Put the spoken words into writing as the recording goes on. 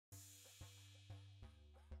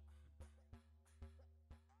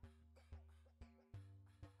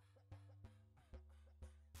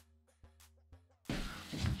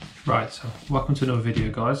Right, so welcome to another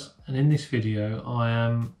video, guys, and in this video I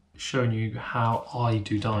am showing you how I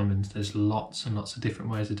do diamonds. There's lots and lots of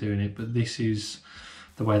different ways of doing it, but this is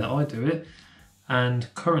the way that I do it.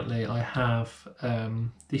 And currently I have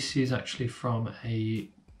this is actually from a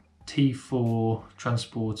T4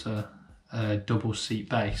 transporter double seat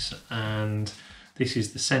base, and this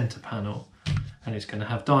is the center panel and it's going to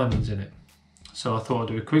have diamonds in it. So I thought I'd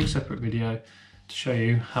do a quick separate video to show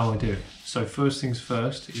you how I do it. So first things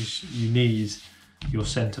first is you need your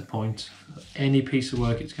center point. Any piece of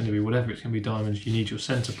work it's going to be, whatever it's going to be diamonds, you need your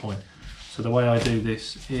center point. So the way I do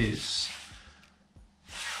this is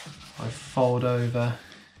I fold over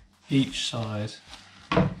each side,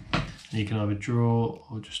 and you can either draw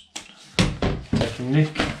or just take a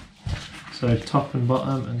nick. So top and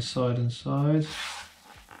bottom and side and side.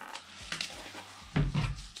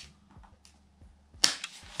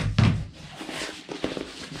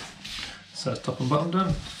 So that's top and bottom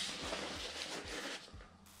done.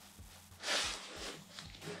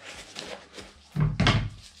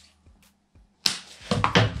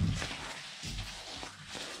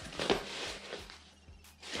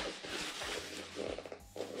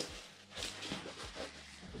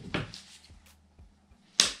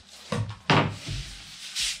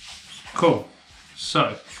 Cool.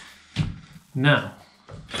 So now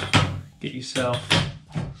get yourself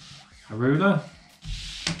a ruler.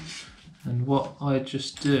 And what I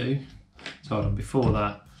just do, so hold on, before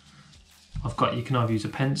that, you can either use a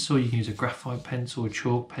pencil, you can use a graphite pencil, a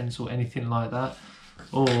chalk pencil, anything like that.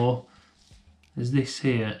 Or there's this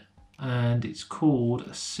here, and it's called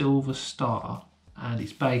a silver star. And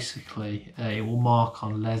it's basically, it will mark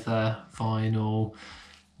on leather, vinyl,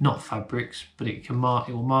 not fabrics, but it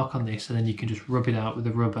will mark on this, and then you can just rub it out with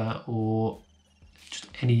a rubber or just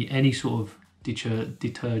any sort of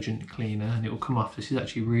detergent cleaner and it will come off. This is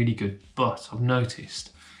actually really good, but I've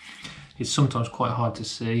noticed it's sometimes quite hard to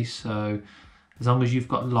see, so as long as you've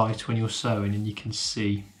got light when you're sewing and you can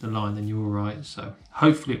see the line, then you're all right. So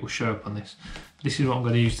hopefully it will show up on this. This is what I'm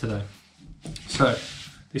going to use today. So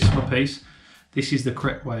this is my piece. This is the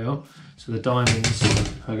correct way up. So the diamonds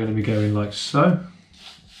are going to be going like so.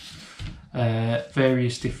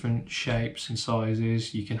 Various different shapes and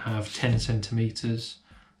sizes. You can have 10 centimeters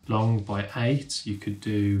long by 8. You could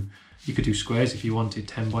do squares if you wanted,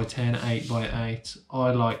 10 by 10, 8 by 8.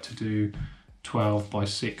 I like to do 12 by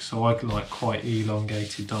 6, so I like quite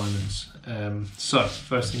elongated diamonds. So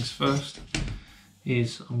first things first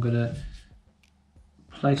is I'm going to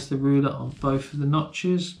place the ruler on both of the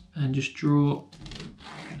notches and just draw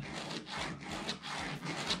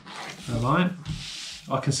a line.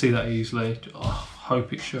 I can see that easily. I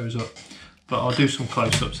hope it shows up, but I'll do some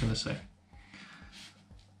close-ups in a sec.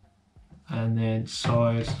 And then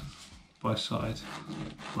side by side,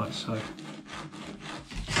 like so.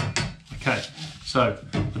 Okay, so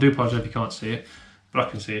I do apologise if you can't see it, but I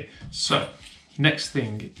can see it. So next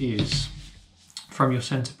thing is, from your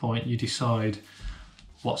centre point, you decide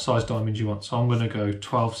what size diamond you want. So I'm going to go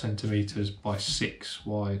 12 centimetres by 6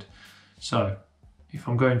 wide. So if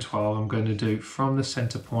I'm going 12, I'm going to do from the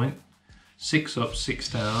centre point, 6 up, 6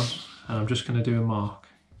 down, and I'm just going to do a mark.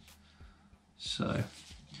 So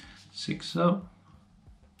 6 up,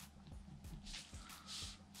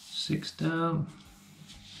 6 down,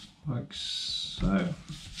 like so.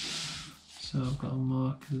 So I've got a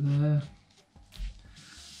mark there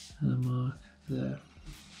and a mark there.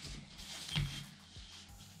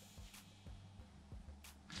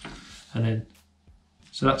 And then,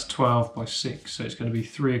 so that's 12 by 6, so it's going to be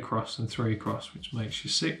 3 across and 3 across, which makes you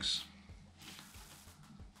 6.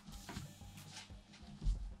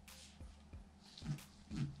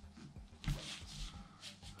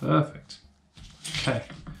 Perfect. Okay,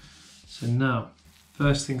 so now,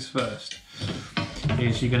 first things first,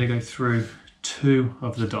 is you're going to go through 2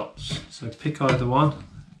 of the dots. So pick either one.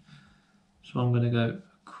 So I'm going to go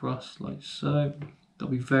across like so.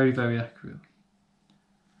 That'll be very, very accurate.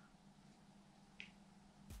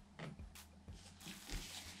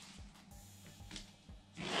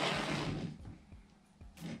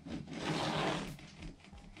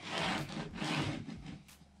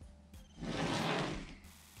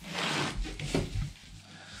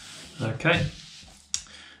 Okay,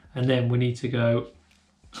 and then we need to go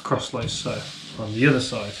across like so on the other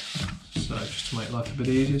side. So just to make life a bit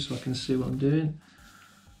easier so I can see what I'm doing.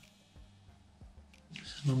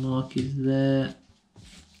 So my mark is there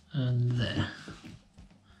and there.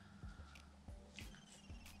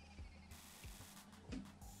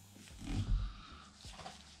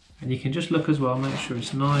 And you can just look as well, make sure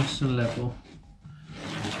it's nice and level.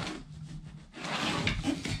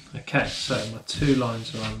 Okay, so my two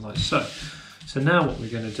lines are on like so. So now what we're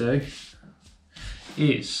going to do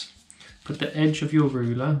is put the edge of your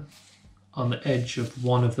ruler on the edge of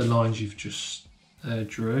one of the lines you've just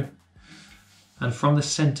drew, and from the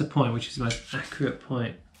center point, which is the most accurate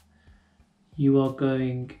point, you are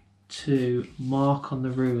going to mark on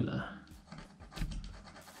the ruler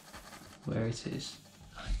where it is.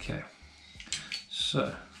 Okay,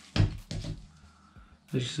 so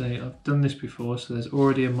as you say, I've done this before, so there's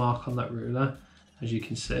already a mark on that ruler, as you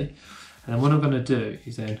can see. And what I'm going to do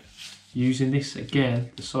is then, using this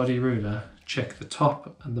again, the side of your ruler, check the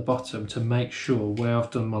top and the bottom to make sure where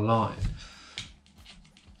I've done my line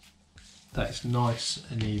that it's nice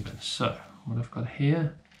and even. So what I've got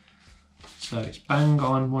here, so it's bang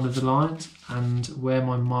on one of the lines, and where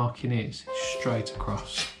my marking is straight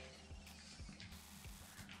across.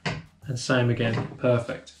 And same again,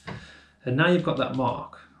 perfect. And now you've got that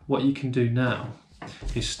mark, what you can do now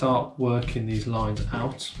is start working these lines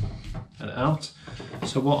out and out.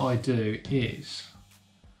 So what I do is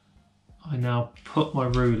I now put my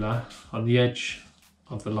ruler on the edge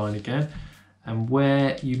of the line again, and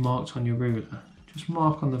where you marked on your ruler, just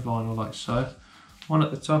mark on the vinyl like so. One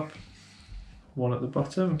at the top, one at the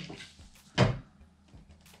bottom.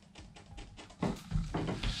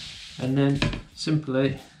 And then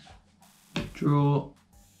simply draw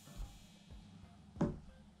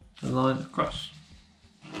the line across.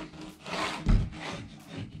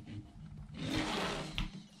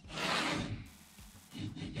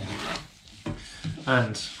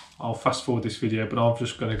 And I'll fast forward this video, but I'm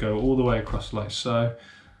just going to go all the way across like so,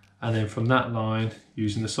 and then from that line,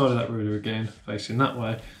 using the side of that ruler again, facing that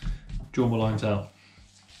way, draw my lines out.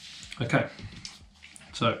 Okay,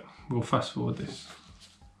 so we'll fast forward this.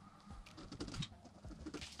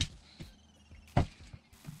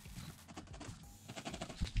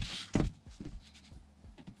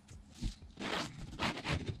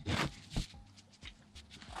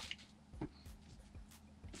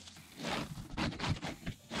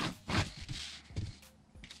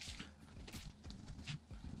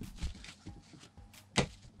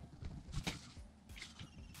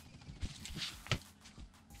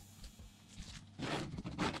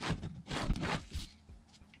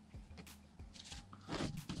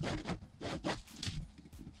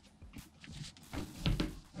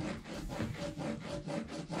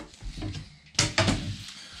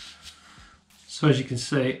 So as you can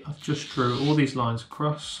see, I've just drew all these lines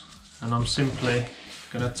across, and I'm simply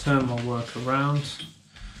going to turn my work around,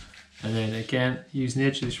 and then again, using the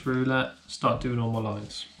edge of this ruler, start doing all my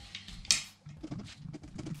lines.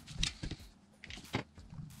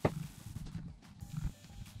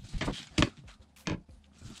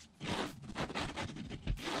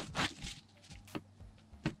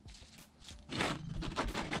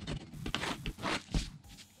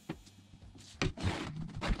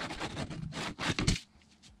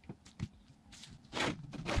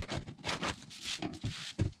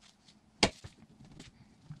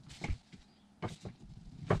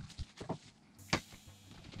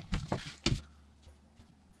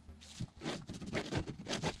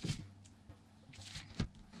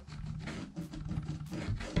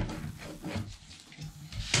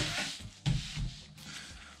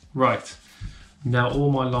 Right, now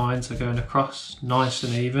all my lines are going across nice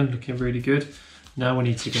and even, looking really good. Now we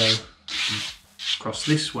need to go across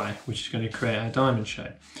this way, which is going to create our diamond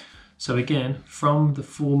shape. So again, from the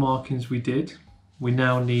 4 markings we did, we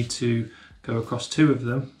now need to go across 2 of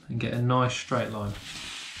them and get a nice straight line.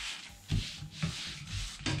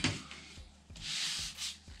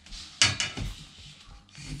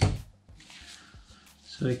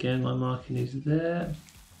 So again, my marking is there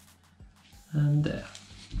and there.